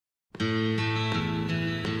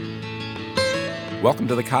Welcome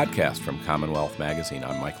to the Codcast from Commonwealth Magazine.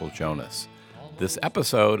 I'm Michael Jonas. This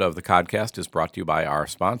episode of the Codcast is brought to you by our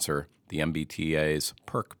sponsor, the MBTA's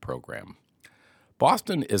PERK program.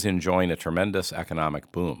 Boston is enjoying a tremendous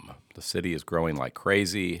economic boom. The city is growing like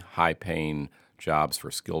crazy. High-paying jobs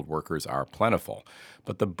for skilled workers are plentiful.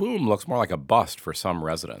 But the boom looks more like a bust for some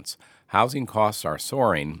residents. Housing costs are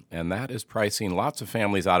soaring, and that is pricing lots of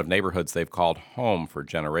families out of neighborhoods they've called home for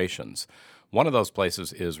generations. One of those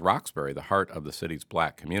places is Roxbury, the heart of the city's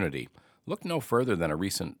black community. Look no further than a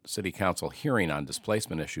recent city council hearing on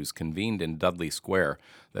displacement issues convened in Dudley Square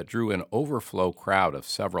that drew an overflow crowd of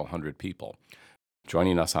several hundred people.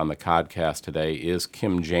 Joining us on the Codcast today is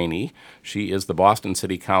Kim Janey. She is the Boston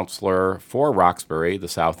City Councilor for Roxbury, the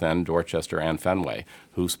South End, Dorchester, and Fenway,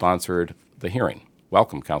 who sponsored the hearing.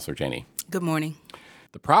 Welcome, Councilor Janey. Good morning.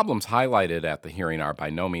 The problems highlighted at the hearing are by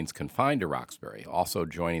no means confined to Roxbury. Also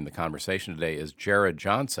joining the conversation today is Jared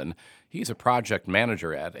Johnson. He's a project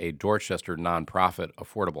manager at a Dorchester nonprofit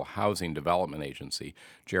affordable housing development agency.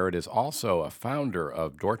 Jared is also a founder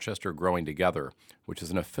of Dorchester Growing Together, which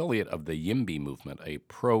is an affiliate of the YIMBY movement, a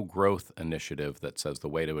pro-growth initiative that says the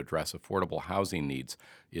way to address affordable housing needs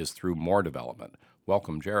is through more development.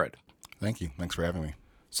 Welcome, Jared. Thank you. Thanks for having me.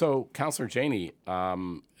 So, Councilor Janey,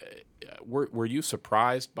 were you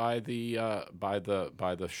surprised by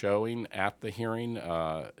the showing at the hearing?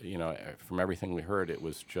 From everything we heard, it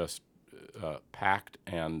was just packed,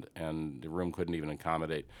 and the room couldn't even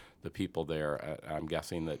accommodate the people there. I'm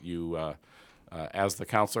guessing that you, as the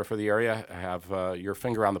councilor for the area, have your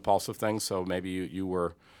finger on the pulse of things. So maybe you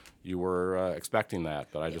were expecting that,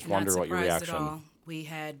 but I just wonder what your reaction. Not surprised at all. We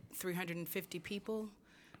had 350 people.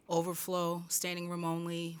 Overflow, standing room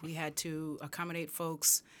only. We had to accommodate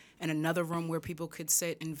folks in another room where people could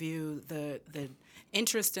sit and view. The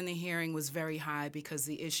interest in the hearing was very high because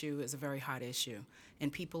the issue is a very hot issue,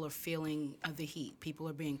 and people are feeling the heat. People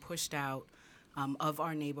are being pushed out of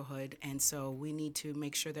our neighborhood, and so we need to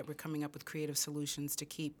make sure that we're coming up with creative solutions to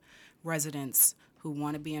keep residents who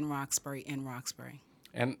want to be in Roxbury in Roxbury.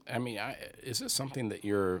 And, I mean, is this something that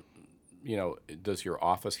does your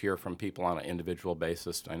office hear from people on an individual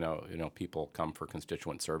basis? I know, people come for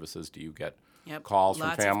constituent services. Do you get calls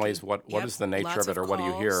from families? What is the nature of it, or what do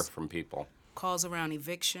you hear from people? Calls around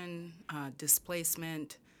eviction,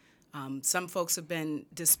 displacement. Some folks have been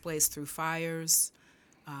displaced through fires.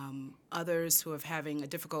 Others who are having a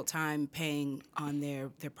difficult time paying on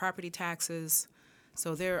their property taxes.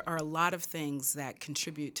 So there are a lot of things that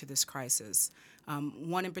contribute to this crisis.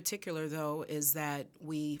 One in particular, though, is that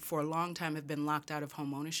we, for a long time, have been locked out of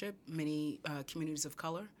home ownership, many communities of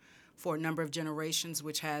color, for a number of generations,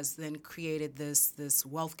 which has then created this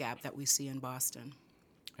wealth gap that we see in Boston.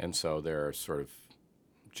 And so there are sort of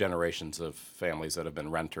generations of families that have been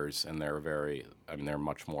renters, and they're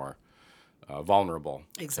much more vulnerable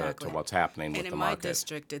to what's happening with the market. And in my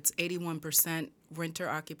district, it's 81%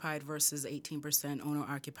 renter-occupied versus 18%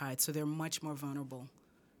 owner-occupied, so they're much more vulnerable.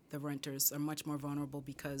 The renters are much more vulnerable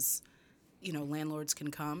because, landlords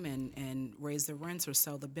can come and raise their rents or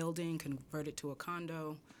sell the building, convert it to a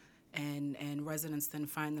condo, and residents then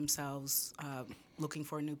find themselves looking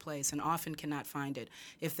for a new place and often cannot find it.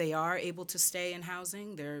 If they are able to stay in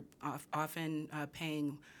housing, they're often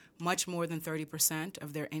paying much more than 30%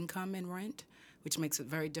 of their income in rent, which makes it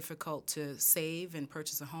very difficult to save and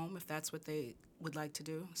purchase a home if that's what they would like to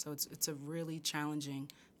do. So it's a really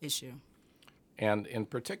challenging issue. And in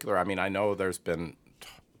particular, I know there's been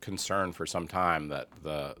concern for some time that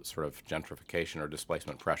the sort of gentrification or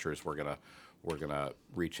displacement pressures were gonna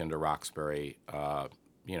reach into Roxbury.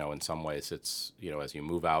 In some ways, it's as you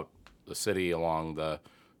move out the city along the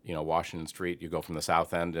Washington Street, you go from the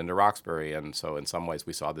South End into Roxbury, and so in some ways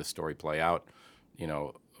we saw this story play out,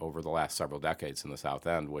 over the last several decades in the South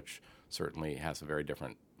End, which certainly has a very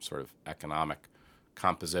different sort of economic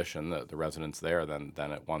composition, the residents there than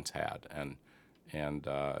it once had, and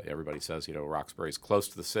everybody says, Roxbury's close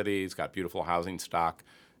to the city, it's got beautiful housing stock,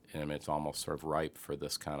 and it's almost sort of ripe for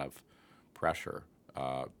this kind of pressure.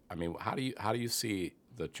 How do you see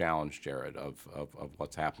the challenge, Jared, of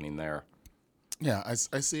what's happening there? Yeah, I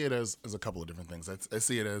see it as a couple of different things. I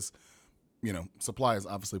see it as, supply is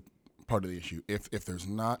obviously part of the issue. If there's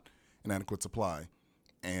not an adequate supply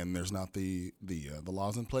and there's not the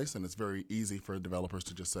laws in place, then it's very easy for developers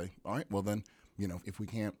to just say, all right, well then, if we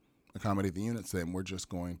can't accommodate the units, then we're just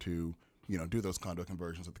going to, do those condo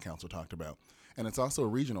conversions that the council talked about. And it's also a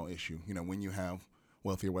regional issue. When you have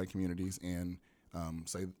wealthier white communities in,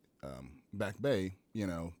 say, Back Bay,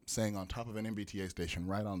 saying on top of an MBTA station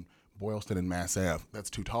right on Boylston and Mass Ave, that's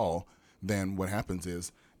too tall, then what happens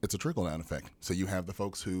is it's a trickle-down effect. So you have the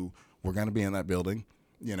folks who were going to be in that building,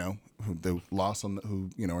 who the loss on who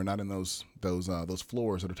are not in those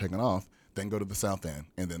floors that are taken off, then go to the South End,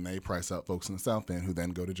 and then they price out folks in the South End who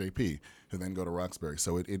then go to JP, who then go to Roxbury.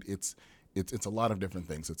 So it's a lot of different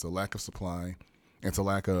things. It's a lack of supply, it's a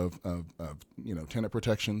lack of tenant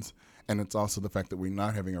protections, and it's also the fact that we're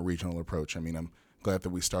not having a regional approach. I mean, I'm glad that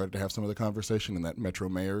we started to have some of the conversation in that Metro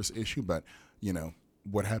Mayor's issue, but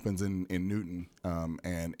what happens in Newton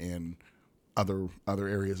and in other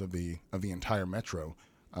areas of the entire metro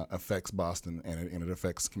affects Boston, and it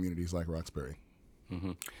affects communities like Roxbury.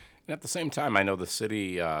 Mm-hmm. And at the same time, I know the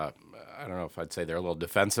city, I don't know if I'd say they're a little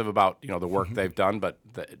defensive about the work they've done, but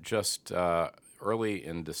just early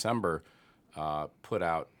in December put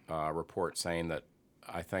out a report saying that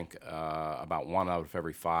I think about 1 out of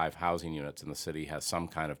every 5 housing units in the city has some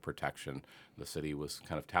kind of protection. The city was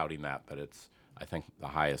kind of touting that, but it's, I think, the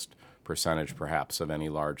highest percentage perhaps of any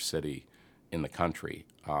large city in the country.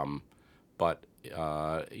 But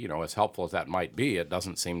as helpful as that might be, it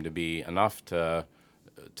doesn't seem to be enough to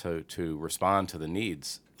respond to the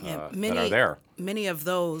needs that are there. Many of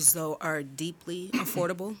those, though, are deeply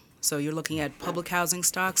affordable. So you're looking at public housing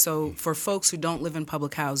stock. So for folks who don't live in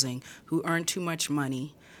public housing, who earn too much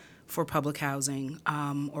money for public housing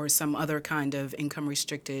or some other kind of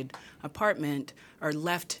income-restricted apartment, are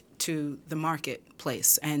left to the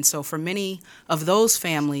marketplace. And so for many of those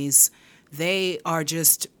families, they are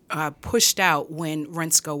just pushed out when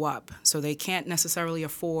rents go up. So they can't necessarily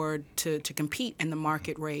afford to compete in the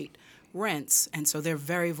market rate rents. And so they're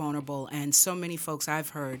very vulnerable. And so many folks I've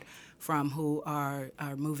heard from who are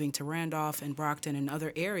moving to Randolph and Brockton and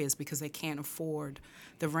other areas because they can't afford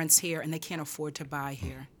the rents here and they can't afford to buy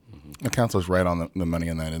here. Mm-hmm. The council's right on the money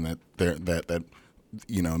in that, and that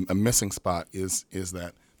a missing spot is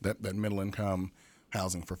that middle income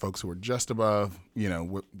housing for folks who are just above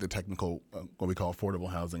the technical what we call affordable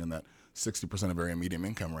housing in that 60% of area medium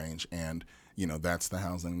income range, and that's the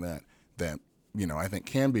housing that I think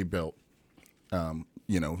can be built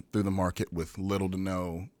through the market with little to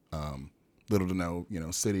no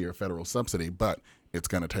city or federal subsidy, but it's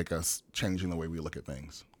going to take us changing the way we look at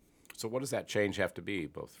things. So what does that change have to be,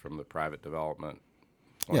 both from the private development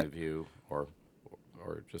point of view, or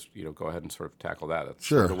just go ahead and sort of tackle that? That's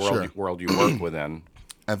sure, the world you work within.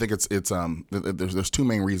 I think there's 2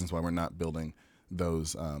 main reasons why we're not building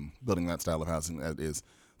that style of housing. That is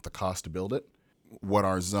the cost to build it. What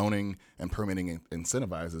our zoning and permitting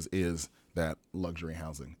incentivizes is that luxury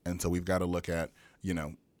housing, and so we've got to look at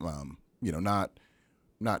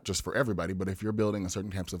not just for everybody, but if you're building a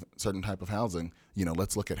certain type of housing,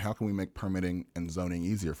 let's look at how can we make permitting and zoning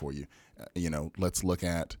easier for you. Let's look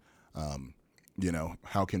at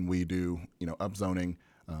how can we do upzoning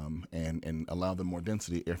and allow them more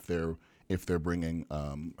density if they're bringing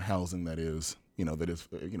housing that is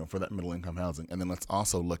for that middle income housing. And then let's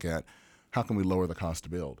also look at how can we lower the cost to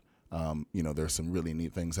build. There's some really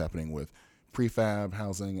neat things happening with prefab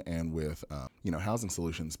housing and with housing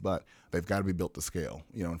solutions, but they've got to be built to scale.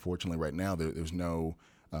 Unfortunately, right now there's no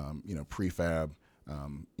prefab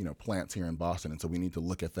plants here in Boston, and so we need to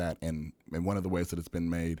look at that. And one of the ways that it's been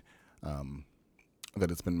made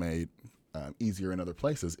easier in other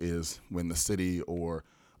places is when the city or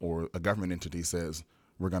a government entity says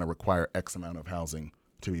we're going to require X amount of housing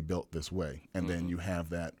to be built this way, and then you have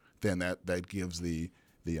that. Then that gives the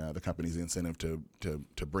companies the incentive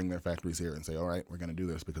to bring their factories here and say, all right, we're going to do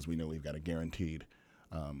this because we know we've got a guaranteed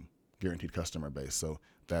customer base. So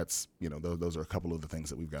that's those are a couple of the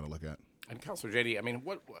things that we've got to look at. And Councilor JD, I mean,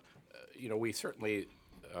 what we certainly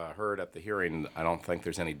heard at the hearing. I don't think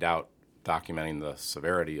there's any doubt documenting the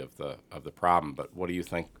severity of the problem. But what do you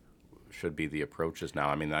think should be the approaches now?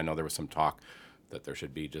 I mean, I know there was some talk that there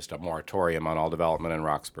should be just a moratorium on all development in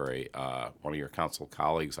Roxbury. One of your council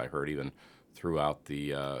colleagues, I heard, even threw out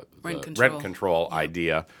the rent control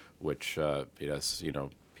idea, which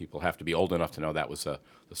people have to be old enough to know that was the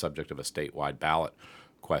subject of a statewide ballot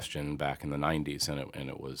question back in the 90s, and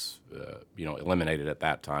it was eliminated at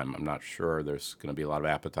that time. I'm not sure there's going to be a lot of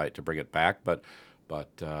appetite to bring it back, but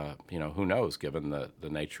who knows, given the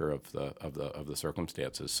nature of the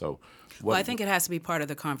circumstances. So, well, I think it has to be part of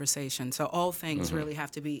the conversation. So all things really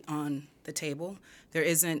have to be on the table. There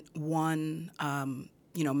isn't one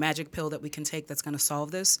magic pill that we can take that's going to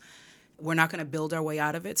solve this. We're not going to build our way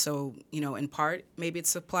out of it. So, in part, maybe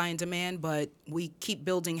it's supply and demand, but we keep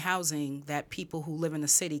building housing that people who live in the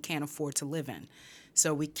city can't afford to live in.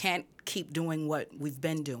 So we can't keep doing what we've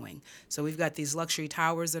been doing. So we've got these luxury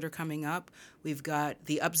towers that are coming up. We've got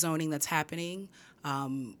the upzoning that's happening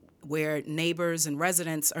where neighbors and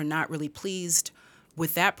residents are not really pleased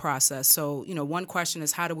with that process. So, one question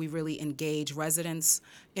is, how do we really engage residents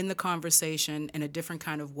in the conversation in a different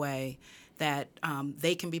kind of way that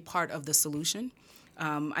they can be part of the solution?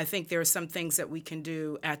 I think there are some things that we can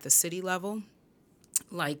do at the city level,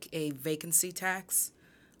 like a vacancy tax,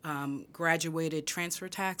 graduated transfer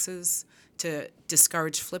taxes to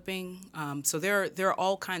discourage flipping. So there are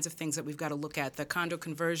all kinds of things that we've got to look at. The condo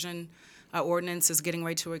conversion ordinance is getting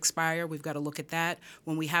ready to expire. We've got to look at that.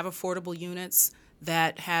 When we have affordable units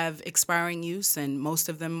that have expiring use, and most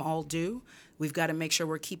of them all do, we've got to make sure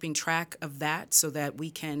we're keeping track of that so that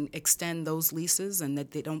we can extend those leases and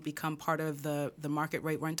that they don't become part of the market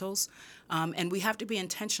rate rentals. And we have to be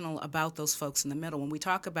intentional about those folks in the middle. When we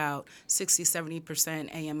talk about 60,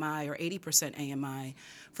 70% AMI or 80% AMI,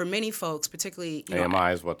 for many folks, particularly...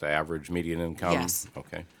 AMI is what, the average median income? Yes.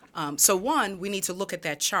 Okay. So one, we need to look at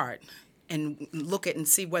that chart and look at and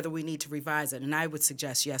see whether we need to revise it. And I would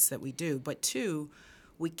suggest, yes, that we do. But two,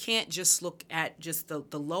 we can't just look at just the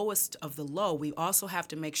lowest of the low. We also have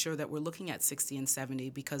to make sure that we're looking at 60 and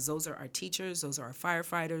 70 because those are our teachers, those are our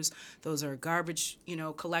firefighters, those are garbage,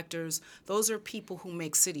 collectors. Those are people who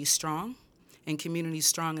make cities strong and communities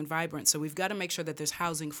strong and vibrant. So we've got to make sure that there's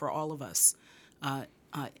housing for all of us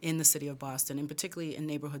in the city of Boston, and particularly in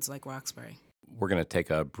neighborhoods like Roxbury. We're going to take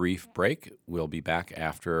a brief break. We'll be back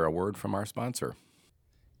after a word from our sponsor.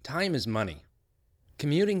 Time is money.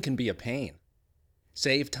 Commuting can be a pain.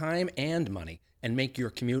 Save time and money and make your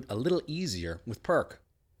commute a little easier with PERK,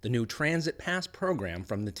 the new Transit Pass program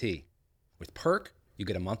from the T. With PERK, you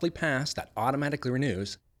get a monthly pass that automatically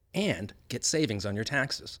renews and get savings on your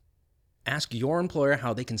taxes. Ask your employer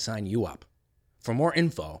how they can sign you up. For more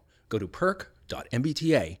info, go to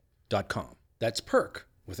perk.mbta.com. That's PERK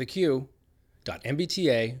with a Q.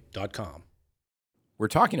 .mbta.com. We're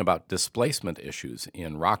talking about displacement issues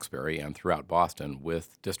in Roxbury and throughout Boston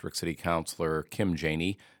with District City Councilor Kim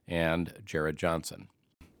Janey and Jared Johnson.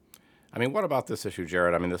 I mean, what about this issue,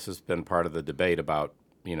 Jared? I mean, this has been part of the debate about,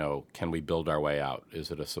 can we build our way out?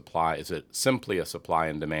 Is it simply a supply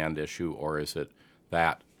and demand issue, or is it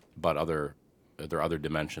that, but are there other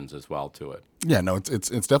dimensions as well to it? Yeah, no, it's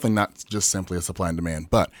definitely not just simply a supply and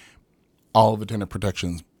demand, but all of the tenant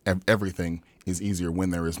protections, everything is easier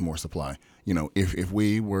when there is more supply. If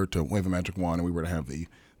we were to wave a magic wand and we were to have the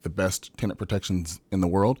best tenant protections in the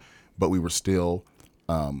world, but we were still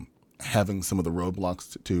having some of the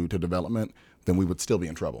roadblocks to development, then we would still be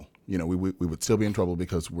in trouble. We would still be in trouble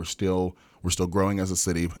because we're still growing as a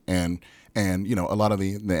city, and a lot of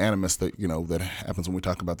the animus that that happens when we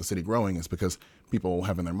talk about the city growing is because people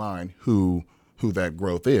have in their mind who that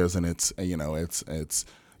growth is, and it's a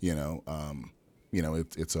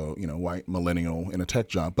white millennial in a tech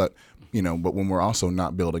job, but when we're also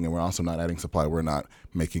not building and we're also not adding supply, we're not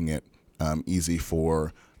making it easy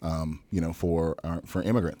for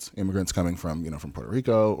immigrants coming from Puerto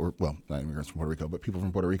Rico, or well, not immigrants from Puerto Rico, but people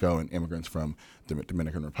from Puerto Rico and immigrants from the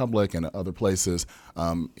Dominican Republic and other places,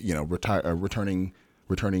 returning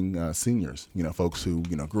seniors, folks who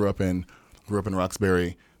grew up in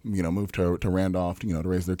Roxbury, moved to Randolph, to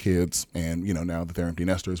raise their kids, and now that they're empty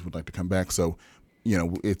nesters would like to come back. So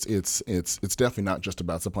it's definitely not just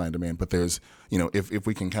about supply and demand, but there's if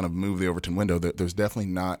we can kind of move the Overton window, there's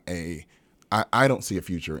definitely not I don't see a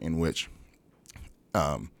future in which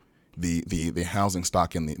the housing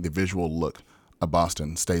stock and the visual look of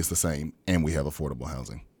Boston stays the same and we have affordable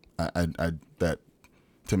housing. That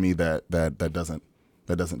to me that doesn't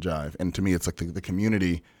jive, and to me it's like the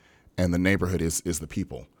community and the neighborhood is the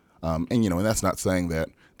people. And that's not saying that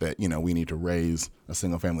we need to raise a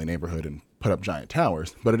single family neighborhood and put up giant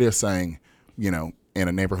towers, but it is saying, in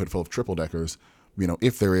a neighborhood full of triple deckers,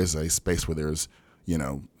 if there is a space where there's,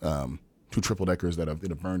 two triple deckers that have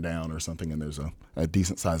burned down or something, and there's a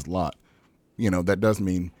decent sized lot, that does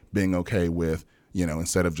mean being okay with,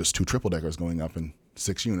 instead of just two triple deckers going up in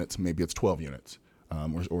 6 units, maybe it's 12 units,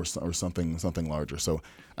 or something larger. So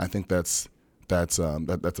I think that's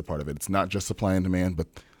a part of it. It's not just supply and demand, but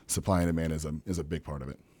supply and demand is a big part of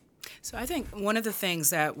it. So I think one of the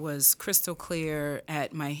things that was crystal clear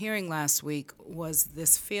at my hearing last week was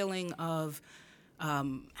this feeling of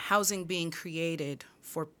housing being created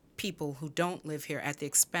for people who don't live here at the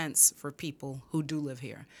expense for people who do live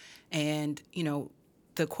here. And,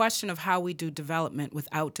 the question of how we do development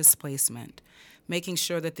without displacement, making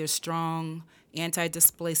sure that there's strong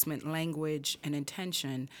anti-displacement language and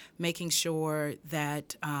intention, making sure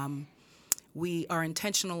that we are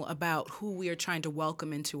intentional about who we are trying to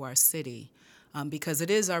welcome into our city, because it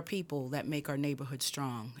is our people that make our neighborhood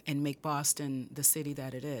strong and make Boston the city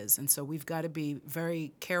that it is. And so we've got to be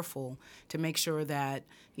very careful to make sure that,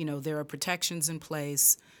 there are protections in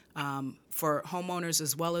place for homeowners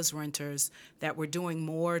as well as renters, that we're doing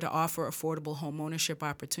more to offer affordable homeownership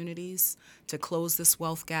opportunities to close this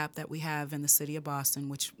wealth gap that we have in the city of Boston,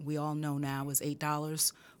 which we all know now is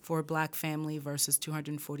 $8 for a black family versus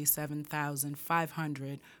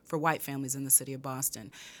 $247,500 for white families in the city of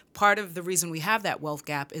Boston. Part of the reason we have that wealth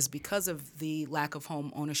gap is because of the lack of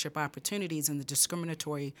home ownership opportunities and the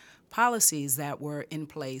discriminatory policies that were in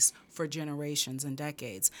place for generations and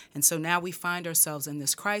decades. And so now we find ourselves in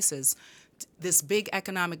this crisis, this big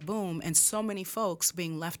economic boom, and so many folks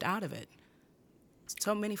being left out of it.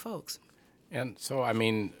 So many folks. And so,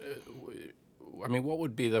 what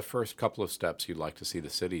would be the first couple of steps you'd like to see the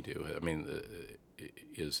city do? I mean,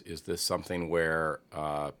 is this something where,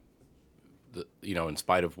 in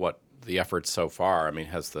spite of what the efforts so far, I mean,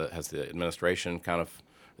 has the administration kind of,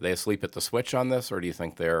 are they asleep at the switch on this, or do you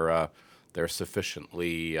think they're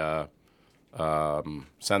sufficiently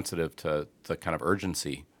sensitive to the kind of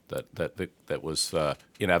urgency that was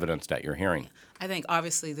in evidence at your hearing? I think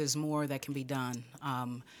obviously there's more that can be done,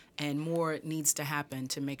 and more needs to happen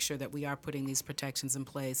to make sure that we are putting these protections in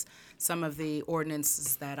place. Some of the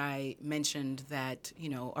ordinances that I mentioned that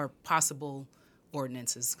are possible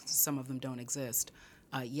ordinances, some of them don't exist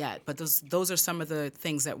yet, but those are some of the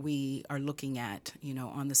things that we are looking at,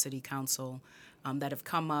 on the city council that have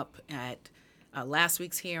come up at last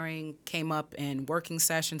week's hearing, came up in working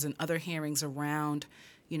sessions and other hearings around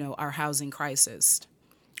our housing crisis.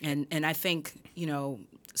 And I think,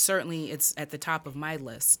 certainly it's at the top of my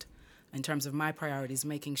list in terms of my priorities,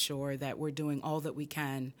 making sure that we're doing all that we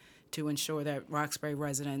can to ensure that Roxbury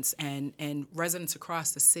residents and residents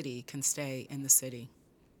across the city can stay in the city.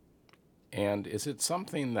 And is it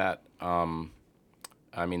something that,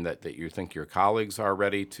 that you think your colleagues are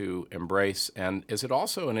ready to embrace? And is it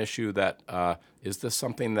also an issue that, is this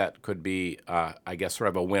something that could be, sort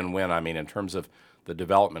of a win-win? I mean, in terms of the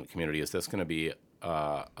development community, is this going to be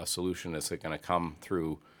a solution? Is it going to come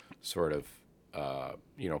through sort of,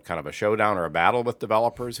 kind of a showdown or a battle with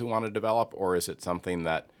developers who want to develop, or is it something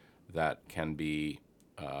that can be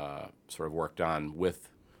sort of worked on with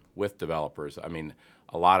developers? I mean,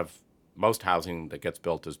 most housing that gets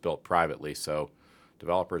built is built privately, so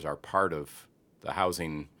developers are part of the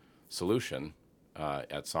housing solution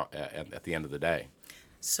at the end of the day.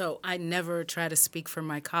 So I never try to speak for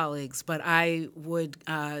my colleagues, but I would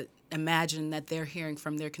imagine that they're hearing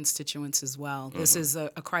from their constituents as well. Mm-hmm. This is a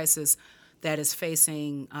crisis that is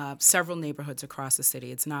facing several neighborhoods across the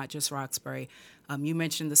city. It's not just Roxbury. You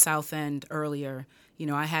mentioned the South End earlier.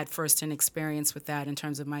 I had first-hand experience with that in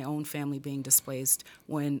terms of my own family being displaced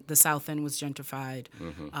when the South End was gentrified.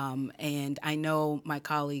 Mm-hmm. And I know my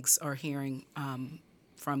colleagues are hearing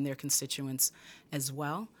from their constituents as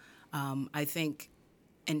well. I think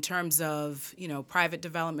in terms of, private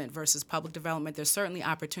development versus public development, there's certainly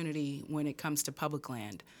opportunity when it comes to public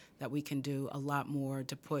land that we can do a lot more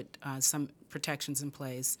to put some protections in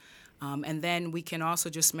place. And then we can also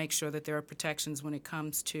just make sure that there are protections when it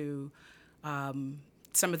comes to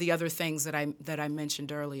some of the other things that I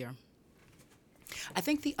mentioned earlier. I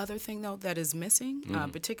think the other thing, though, that is missing,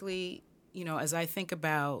 particularly, as I think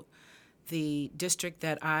about the district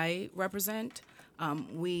that I represent,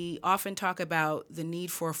 we often talk about the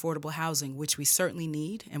need for affordable housing, which we certainly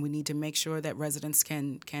need, and we need to make sure that residents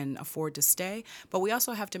can afford to stay. But we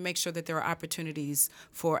also have to make sure that there are opportunities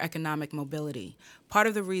for economic mobility. Part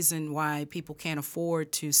of the reason why people can't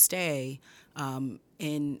afford to stay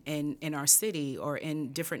in our city or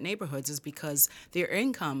in different neighborhoods is because their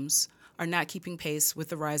incomes are not keeping pace with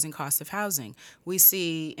the rising cost of housing. We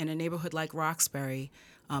see in a neighborhood like Roxbury,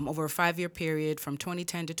 over a 5-year period from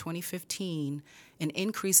 2010 to 2015, an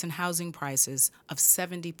increase in housing prices of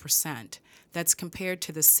 70%. That's compared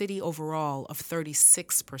to the city overall of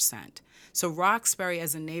 36%. So Roxbury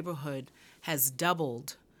as a neighborhood has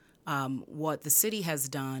doubled what the city has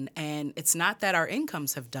done, and it's not that our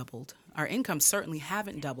incomes have doubled. Our incomes certainly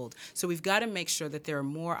haven't doubled. So we've got to make sure that there are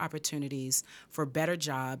more opportunities for better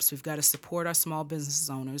jobs. We've got to support our small business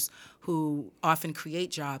owners who often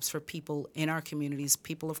create jobs for people in our communities,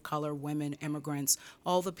 people of color, women, immigrants,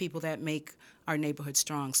 all the people that make our neighborhood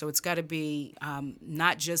strong. So it's got to be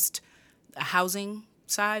not just a housing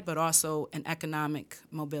side, but also an economic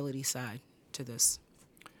mobility side to this.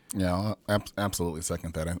 Yeah, I'll absolutely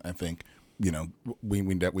second that. I think, we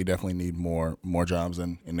definitely need more jobs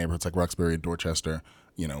in neighborhoods like Roxbury and Dorchester,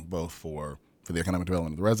 both for the economic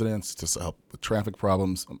development of the residents, to help with traffic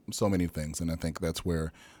problems, so many things. And I think that's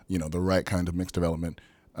where, the right kind of mixed development,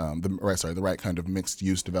 the right kind of mixed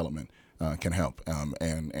use development can help.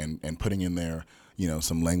 And putting in there,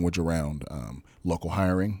 some language around local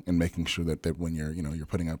hiring and making sure that when you're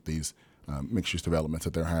putting up these mixed-use developments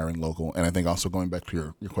that they're hiring local. And I think also going back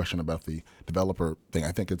to your question about the developer thing,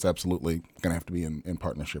 I think it's absolutely going to have to be in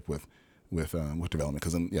partnership with development,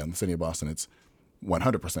 because in the city of Boston, it's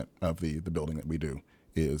 100% of the building that we do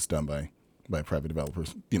is done by private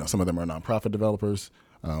developers. Some of them are nonprofit developers,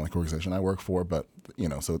 like the organization I work for, but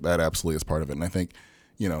so that absolutely is part of it. And I think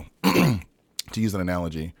to use an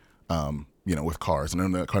analogy, with cars, and I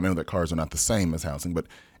know that cars are not the same as housing, but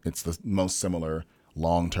it's the most similar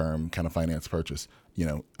long-term kind of finance purchase.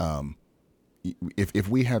 If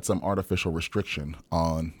we had some artificial restriction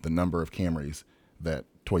on the number of Camrys that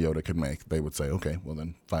Toyota could make, they would say, okay, well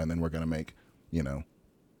then fine, then we're going to make, we're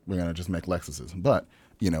going to just make Lexuses. But,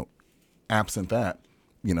 absent that,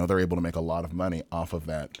 they're able to make a lot of money off of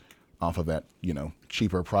that,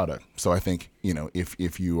 cheaper product. So I think,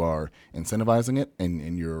 if you are incentivizing it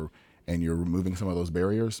and you're removing some of those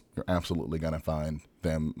barriers, you're absolutely going to find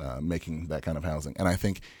them making that kind of housing. And I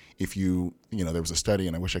think if there was a study,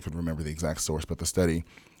 and I wish I could remember the exact source, but the study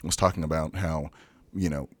was talking about how,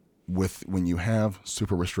 when you have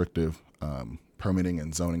super restrictive permitting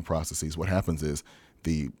and zoning processes, what happens is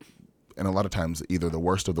and a lot of times either the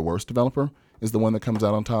worst of the worst developer is the one that comes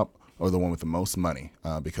out on top, or the one with the most money,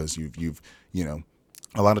 because you've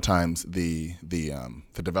a lot of times the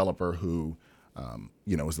developer who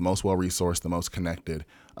is the most well-resourced, the most connected,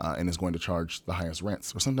 and is going to charge the highest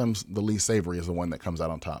rents. Or sometimes the least savory is the one that comes out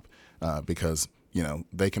on top, because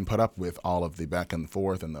they can put up with all of the back and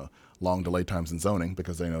forth and the long delay times in zoning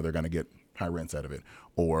because they know they're going to get high rents out of it.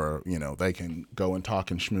 Or they can go and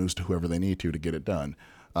talk and schmooze to whoever they need to get it done.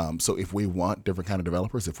 So if we want different kind of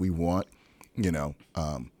developers, if we want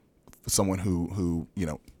someone who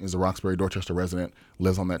is a Roxbury, Dorchester resident,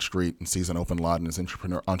 lives on that street and sees an open lot and is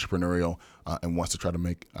entrepreneurial and wants to try to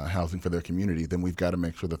make housing for their community, then we've got to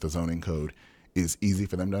make sure that the zoning code is easy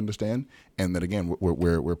for them to understand, and that again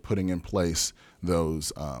we're putting in place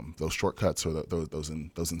those shortcuts or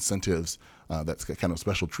those incentives, that's kind of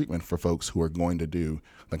special treatment for folks who are going to do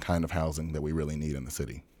the kind of housing that we really need in the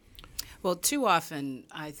city. Well, too often,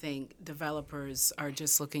 I think developers are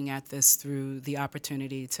just looking at this through the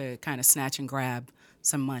opportunity to kind of snatch and grab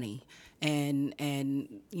some money. And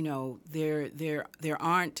there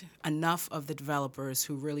aren't enough of the developers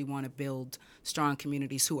who really want to build strong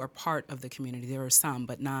communities, who are part of the community. There are some,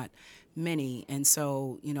 but not many. And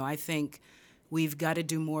so, I think we've got to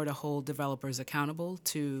do more to hold developers accountable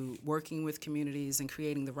to working with communities and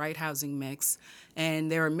creating the right housing mix. And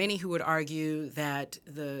there are many who would argue that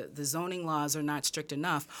the zoning laws are not strict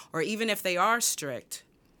enough, or even if they are strict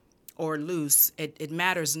or loose, it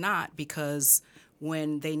matters not, because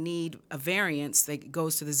when they need a variance, it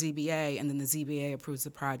goes to the ZBA, and then the ZBA approves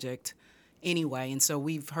the project anyway. And so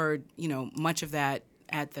we've heard, much of that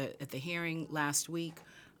at the hearing last week.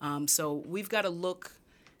 So we've got to look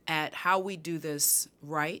at how we do this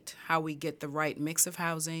right, how we get the right mix of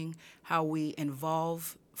housing, how we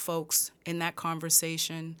involve folks in that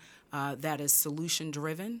conversation that is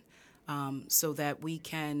solution-driven, so that we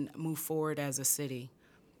can move forward as a city.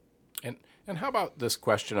 And how about this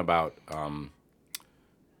question about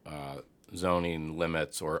zoning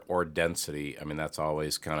limits or density? I mean, that's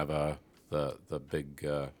always kind of the big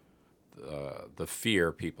the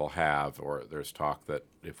fear people have, or there's talk that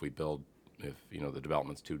if the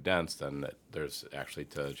development's too dense, then that there's actually,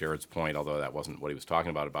 to Jared's point, although that wasn't what he was talking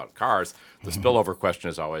about cars, the spillover question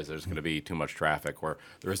is always there's going to be too much traffic or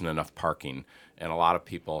there isn't enough parking. And a lot of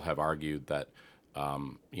people have argued that,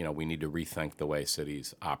 we need to rethink the way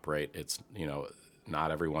cities operate. It's,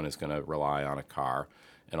 not everyone is going to rely on a car.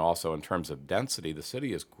 And also in terms of density, the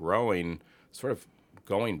city is growing, sort of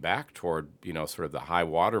going back toward, sort of the high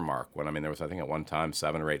water mark. When, there was, I think at one time,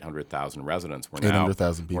 700,000 or 800,000 residents.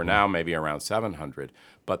 800,000 people. We're now maybe around 700.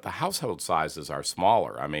 But the household sizes are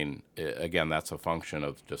smaller. Again, that's a function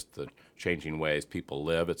of just the changing ways people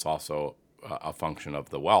live. It's also a function of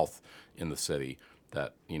the wealth in the city,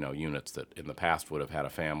 that, units that in the past would have had a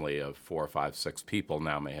family of 4, 5, 6 people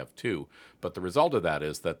now may have 2. But the result of that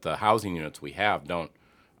is that the housing units we have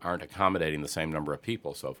aren't accommodating the same number of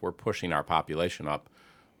people. So if we're pushing our population up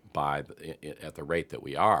at the rate that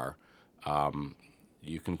we are,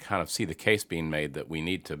 you can kind of see the case being made that we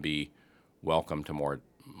need to be welcome to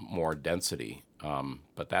more density.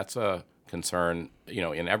 But that's a concern.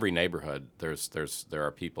 In every neighborhood, there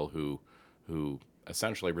are people who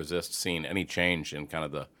essentially resist seeing any change in kind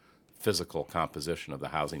of the physical composition of the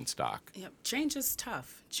housing stock. Yeah, change is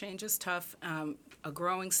tough. A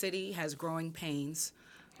growing city has growing pains.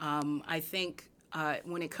 I think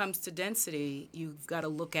when it comes to density, you've got to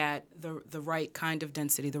look at the right kind of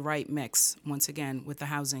density, the right mix, once again, with the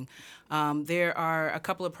housing. There are a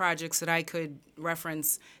couple of projects that I could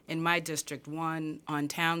reference in my district, one on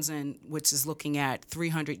Townsend, which is looking at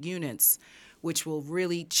 300 units, which will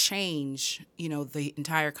really change, the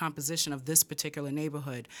entire composition of this particular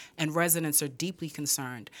neighborhood. And residents are deeply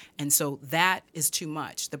concerned. And so that is too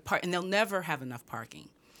much. And they'll never have enough parking.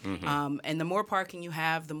 Mm-hmm. And the more parking you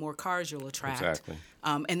have, the more cars you'll attract. Exactly.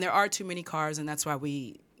 And there are too many cars, and that's why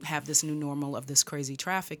we have this new normal of this crazy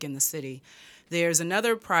traffic in the city. There's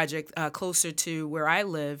another project closer to where I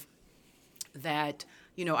live that,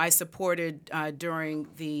 I supported during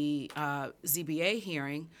the ZBA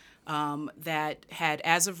hearing that had,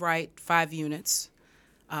 as of right, 5 units.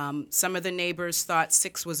 Some of the neighbors thought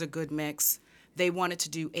 6 was a good mix. They wanted to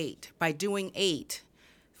do 8. By doing 8,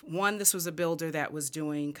 one, this was a builder that was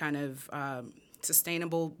doing kind of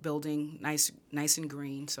sustainable building, nice and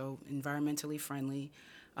green, so environmentally friendly.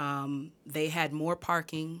 They had more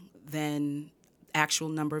parking than actual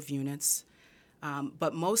number of units.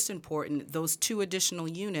 But most important, those 2 additional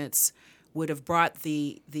units would have brought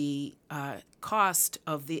the cost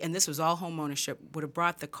of and this was all home ownership, would have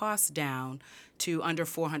brought the cost down to under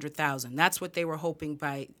 $400,000. That's what they were hoping.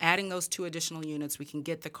 By adding those 2 additional units, we can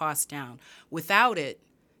get the cost down. Without it,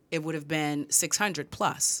 it would have been $600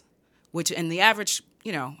 plus, which in the average,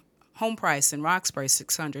 home price in Roxbury is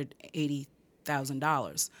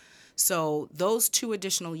 $680,000. So those 2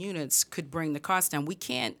 additional units could bring the cost down. We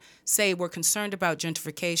can't say we're concerned about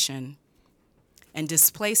gentrification and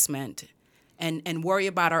displacement and worry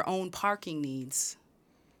about our own parking needs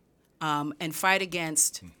and fight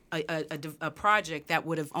against a project that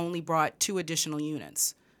would have only brought 2 additional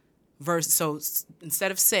units. So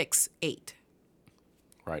instead of 6, 8.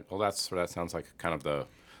 Right. Well, that sounds like kind of the...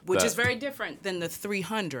 Which is very different than the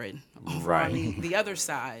 300 over right. on the other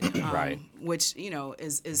side, right. Which,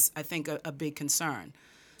 is I think, a big concern.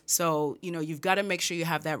 So, you've got to make sure you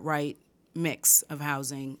have that right mix of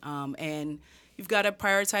housing, and you've got to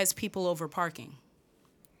prioritize people over parking.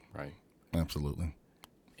 Right. Absolutely.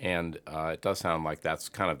 And it does sound like that's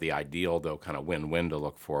kind of the ideal, though, kind of win-win to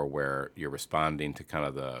look for, where you're responding to kind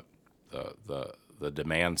of the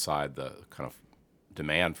demand side, the kind of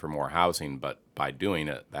demand for more housing, but by doing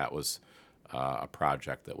it, that was a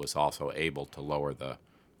project that was also able to lower the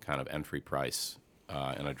kind of entry price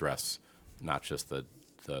and address not just the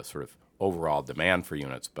sort of overall demand for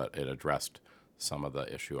units, but it addressed some of the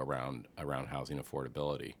issue around housing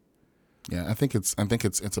affordability. Yeah, I think it's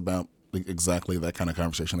about exactly that kind of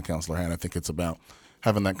conversation the counselor had. I think it's about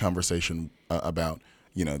having that conversation about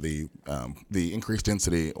the increased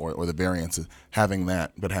density or the variance, having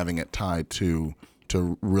that, but having it tied to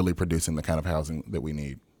really producing the kind of housing that we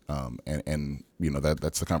need. And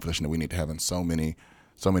that's the conversation that we need to have in so many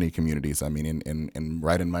communities. I mean, in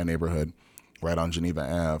right in my neighborhood, right on Geneva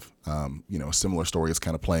Ave, a similar story is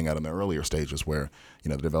kind of playing out in the earlier stages where,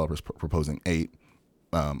 the developer's proposing 8.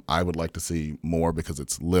 I would like to see more because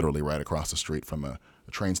it's literally right across the street from a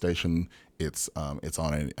train station. It's on a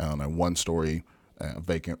 1-story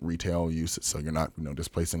vacant retail use, so you're not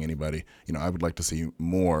displacing anybody. I would like to see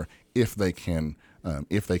more if they can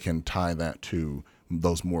tie that to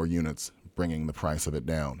those more units, bringing the price of it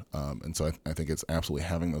down. And so I think it's absolutely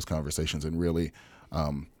having those conversations and really,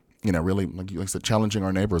 really like I said, challenging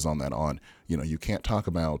our neighbors on that. You can't talk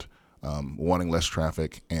about wanting less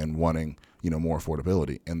traffic and wanting more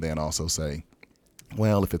affordability, and then also say,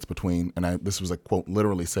 well, if it's between, and this was a quote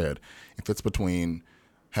literally said, if it's between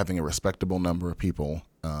having a respectable number of people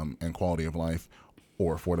and quality of life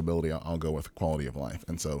or affordability, I'll go with quality of life.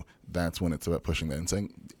 And so that's when it's about pushing that and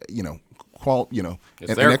saying,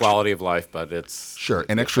 it's their quality of life, but it's sure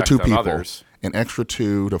an extra 2 people, others. An extra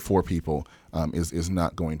 2 to 4 people is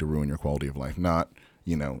not going to ruin your quality of life. Not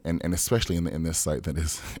and especially in this site that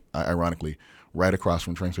is ironically right across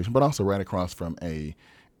from train station, but also right across from a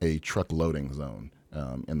truck loading zone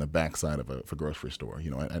in the backside of a grocery store.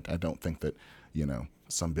 I don't think that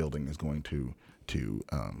some building is going to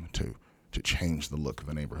change the look of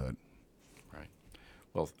the neighborhood. Right.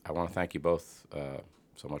 Well, I want to thank you both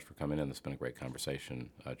so much for coming in. It's been a great conversation.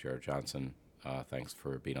 Jared Johnson, thanks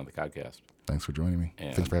for being on the podcast. Thanks for joining me.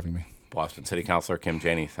 And thanks for having me. Boston City Councilor Kim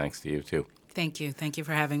Janey, thanks to you too. Thank you. Thank you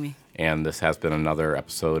for having me. And this has been another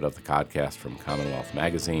episode of the podcast from Commonwealth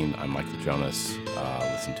Magazine. I'm Michael Jonas.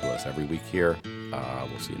 Listen to us every week here.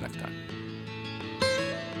 We'll see you next time.